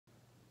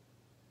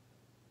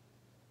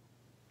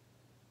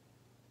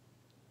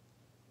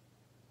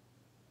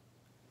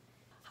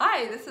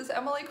Hi, this is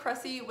Emily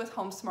Cressy with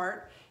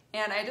HomeSmart,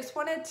 and I just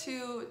wanted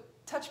to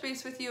touch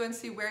base with you and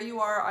see where you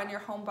are on your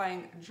home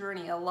buying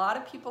journey. A lot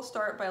of people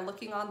start by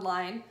looking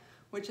online,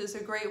 which is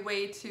a great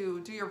way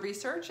to do your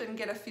research and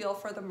get a feel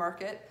for the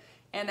market.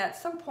 And at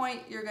some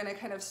point, you're going to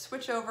kind of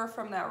switch over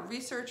from that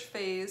research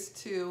phase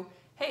to,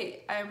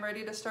 hey, I'm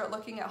ready to start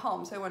looking at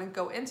homes. I want to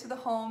go into the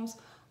homes.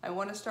 I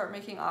want to start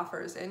making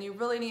offers. And you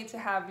really need to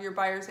have your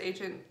buyer's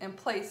agent in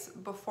place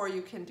before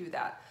you can do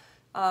that.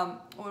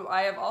 What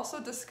I have also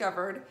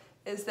discovered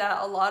is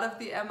that a lot of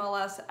the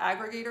MLS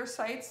aggregator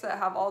sites that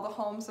have all the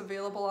homes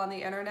available on the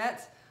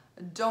internet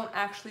don't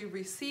actually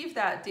receive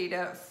that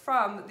data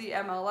from the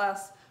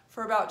MLS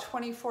for about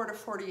 24 to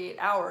 48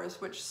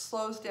 hours, which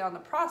slows down the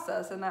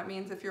process. And that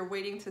means if you're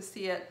waiting to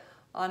see it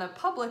on a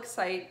public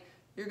site,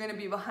 you're going to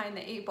be behind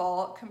the 8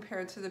 ball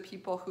compared to the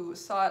people who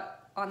saw it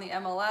on the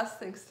MLS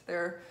thanks to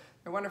their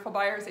wonderful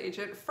buyer's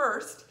agent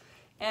first.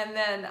 And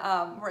then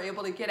we're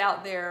able to get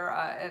out there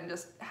and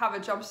just have a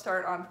jump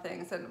start on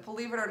things. And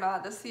believe it or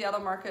not, the Seattle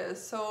market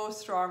is so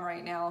strong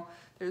right now.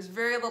 There's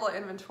very little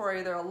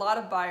inventory. There are a lot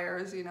of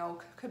buyers, you know,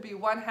 could be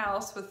one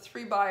house with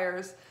 3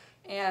 buyers.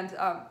 And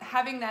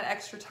having that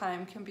extra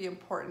time can be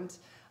important.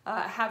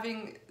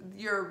 Having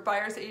your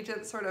buyer's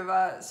agent sort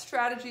of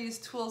strategies,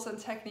 tools, and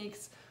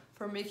techniques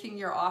for making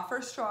your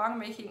offer strong,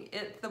 making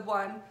it the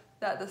one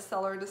that the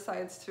seller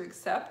decides to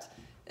accept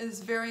is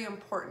very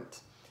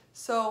important.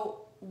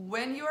 So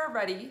when you are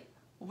ready,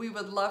 we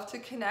would love to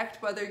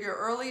connect, whether you're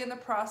early in the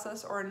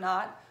process or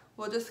not.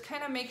 We'll just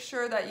kind of make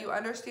sure that you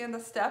understand the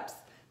steps,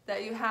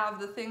 that you have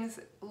the things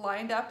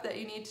lined up that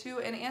you need to,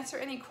 and answer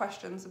any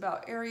questions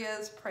about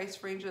areas,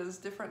 price ranges,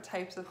 different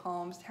types of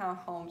homes,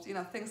 townhomes, you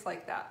know, things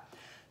like that.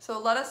 So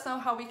let us know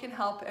how we can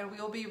help, and we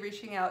will be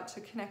reaching out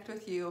to connect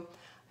with you.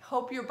 I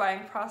hope your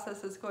buying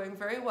process is going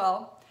very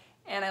well,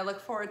 and I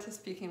look forward to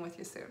speaking with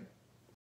you soon.